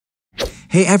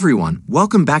Hey everyone,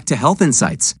 welcome back to Health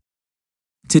Insights.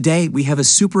 Today we have a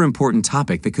super important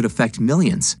topic that could affect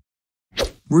millions.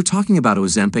 We're talking about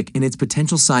Ozempic and its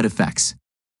potential side effects.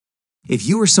 If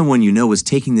you or someone you know is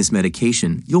taking this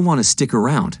medication, you'll want to stick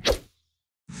around.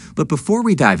 But before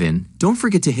we dive in, don't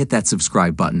forget to hit that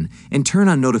subscribe button and turn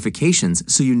on notifications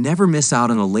so you never miss out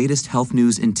on the latest health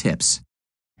news and tips.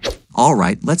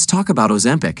 Alright, let's talk about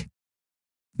Ozempic.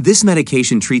 This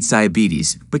medication treats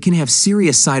diabetes, but can have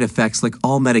serious side effects like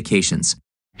all medications.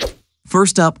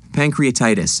 First up,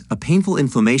 pancreatitis, a painful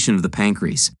inflammation of the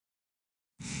pancreas.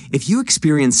 If you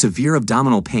experience severe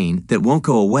abdominal pain that won't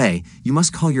go away, you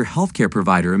must call your healthcare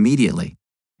provider immediately.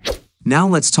 Now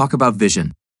let's talk about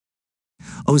vision.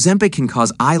 Ozempic can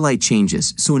cause eye light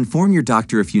changes, so inform your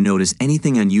doctor if you notice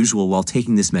anything unusual while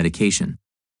taking this medication.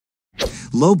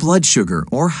 Low blood sugar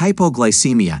or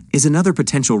hypoglycemia is another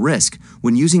potential risk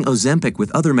when using Ozempic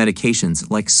with other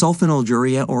medications like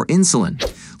sulfonylurea or insulin.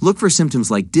 Look for symptoms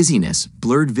like dizziness,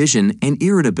 blurred vision, and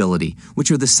irritability,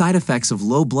 which are the side effects of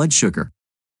low blood sugar.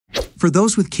 For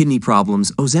those with kidney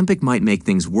problems, Ozempic might make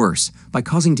things worse by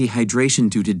causing dehydration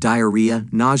due to diarrhea,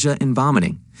 nausea, and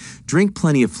vomiting. Drink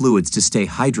plenty of fluids to stay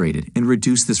hydrated and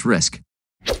reduce this risk.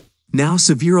 Now,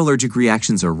 severe allergic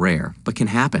reactions are rare, but can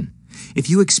happen. If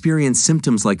you experience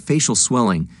symptoms like facial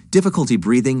swelling, difficulty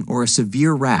breathing, or a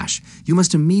severe rash, you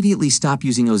must immediately stop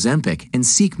using Ozempic and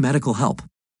seek medical help.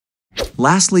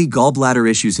 Lastly, gallbladder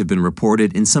issues have been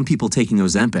reported in some people taking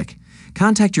Ozempic.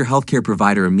 Contact your healthcare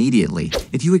provider immediately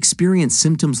if you experience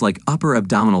symptoms like upper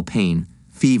abdominal pain,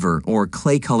 fever, or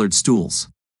clay-colored stools.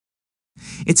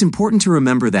 It's important to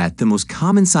remember that the most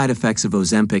common side effects of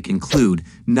Ozempic include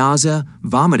nausea,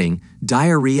 vomiting,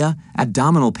 diarrhea,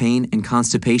 abdominal pain, and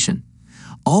constipation.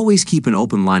 Always keep an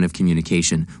open line of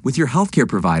communication with your healthcare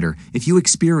provider if you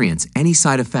experience any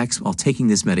side effects while taking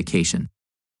this medication.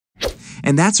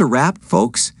 And that's a wrap,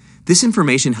 folks. This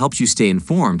information helps you stay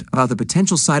informed about the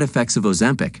potential side effects of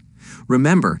Ozempic.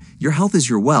 Remember, your health is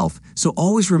your wealth, so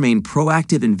always remain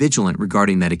proactive and vigilant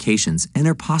regarding medications and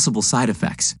their possible side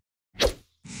effects.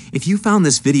 If you found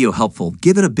this video helpful,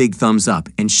 give it a big thumbs up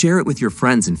and share it with your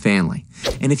friends and family.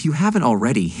 And if you haven't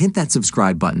already, hit that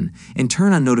subscribe button and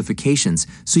turn on notifications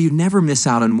so you never miss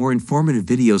out on more informative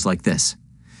videos like this.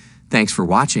 Thanks for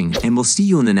watching, and we'll see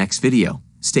you in the next video.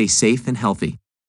 Stay safe and healthy.